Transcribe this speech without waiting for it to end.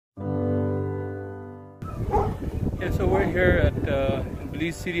Yeah, so we're here at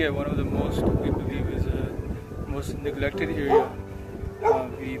Belize City at one of the most, we believe is most neglected area.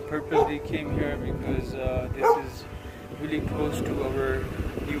 We purposely came here because this is really close to our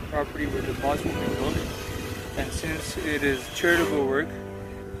new property where the mosque will be built. And since it is charitable work,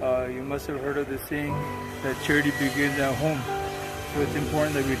 you must have heard of the saying that charity begins at home. So it's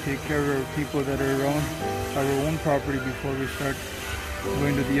important that we take care of our people that are around our own property before we start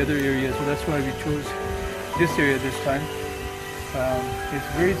going to the other areas. So that's why we chose this area this time. It's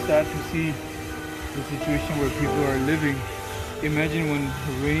very sad to see the situation where people are living. Imagine when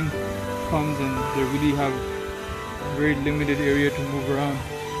the rain comes and they really have very limited area to move around.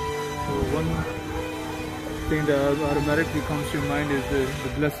 So one thing that automatically comes to your mind is the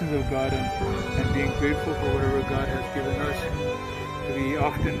blessings of God and being grateful for whatever God has given us. We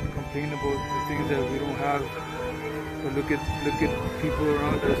often complain about the things that we don't have, but look at people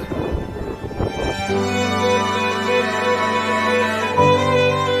around us.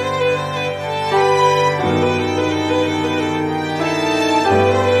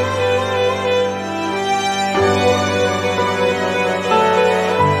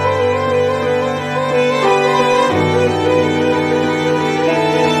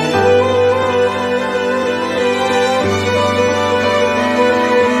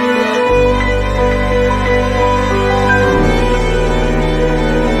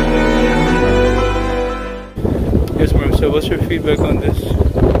 Yes, ma'am. So what's your feedback on this?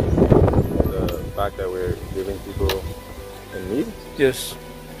 The fact that we're giving people in need? Yes.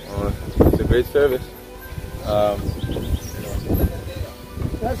 It's a great service.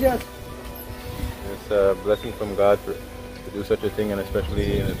 It's a blessing from God to do such a thing, and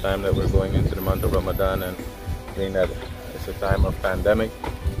especially in the time that we're going into the month of Ramadan, and being that it's a time of pandemic,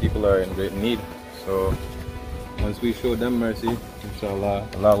 people are in great need. So once we show them mercy, inshallah,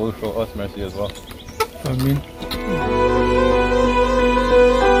 Allah will show us mercy as well. Ameen.